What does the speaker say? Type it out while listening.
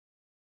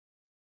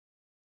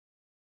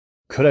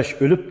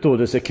Küreş ölüptü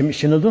dese kim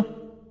işinidu?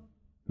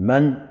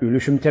 Men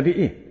ölüşüm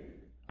tabii.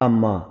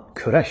 Amma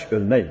küreş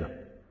ölmeydi.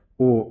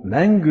 O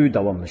mengü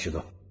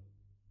davamlaşıdı.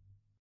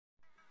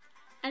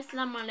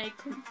 Assalamu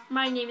alaikum.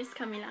 My name is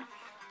Kamile.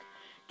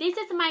 This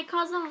is my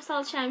cousin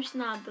Musal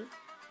Şemşinadıl.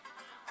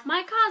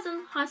 My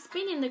cousin has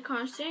been in the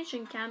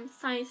concentration camp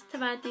since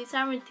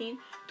 2017.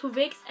 2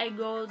 weeks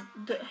ago,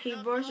 he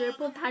was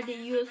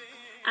reportedly used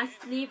as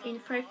sleep-in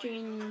factory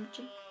in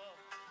Indonesia.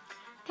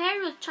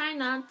 Terrorist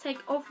China take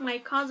off my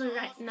cousin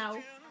right now.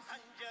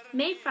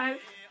 May 5,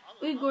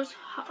 Uyghurs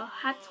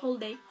had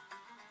holiday.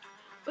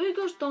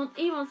 Uyghurs don't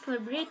even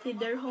celebrate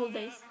their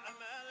holidays.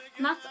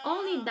 Not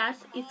only that,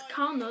 it's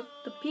counted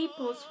the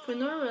people's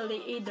funeral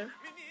either.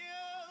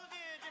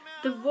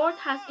 The world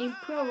has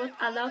improved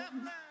a lot,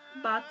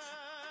 but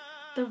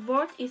the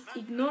world is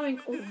ignoring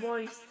our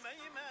voice.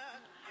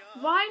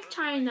 While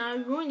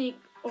China ruining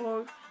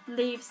our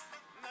lives,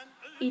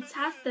 it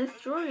has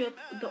destroyed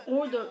the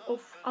order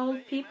of all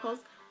people's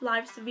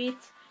lives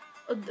with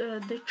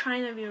the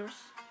China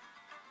virus.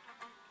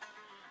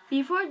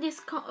 Before this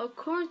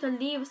current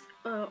leaves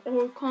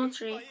our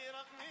country,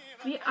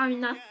 we are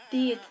not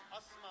dead,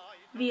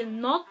 will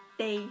not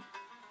die.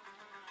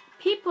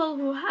 People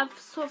who have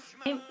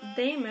suffered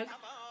damage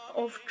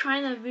of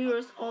China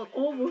virus all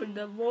over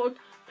the world,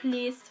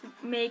 please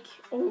make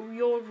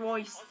your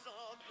voice.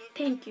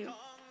 Thank you.